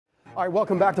All right,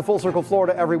 welcome back to Full Circle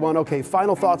Florida, everyone. Okay,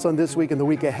 final thoughts on this week and the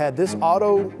week ahead. This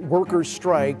auto workers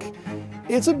strike,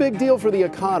 it's a big deal for the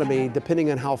economy,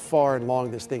 depending on how far and long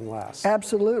this thing lasts.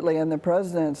 Absolutely, and the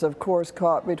president's, of course,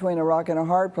 caught between a rock and a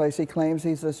hard place. He claims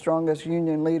he's the strongest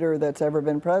union leader that's ever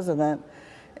been president,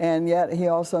 and yet he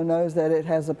also knows that it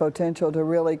has the potential to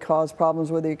really cause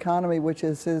problems with the economy, which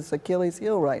is his Achilles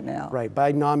heel right now. Right,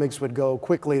 Bidenomics would go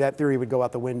quickly, that theory would go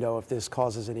out the window if this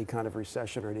causes any kind of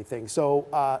recession or anything. So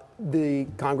the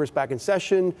Congress back in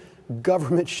session,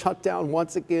 government shutdown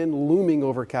once again looming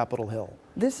over Capitol Hill.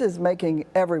 This is making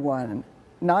everyone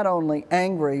not only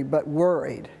angry but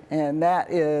worried, and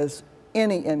that is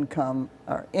any income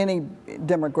or any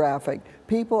demographic.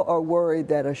 People are worried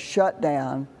that a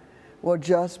shutdown will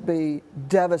just be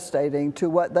devastating to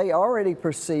what they already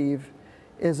perceive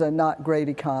is a not great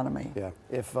economy. Yeah,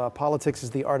 if politics is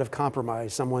the art of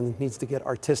compromise, someone needs to get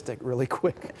artistic really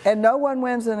quick. And no one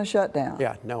wins in a shutdown.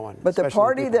 Yeah, no one. But the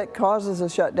party that causes a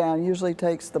shutdown usually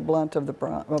takes the blunt of the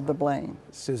blame.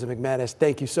 Susan MacManus,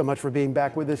 thank you so much for being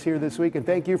back with us here this week, and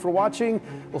thank you for watching.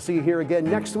 We'll see you here again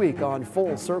next week on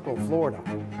Full Circle Florida.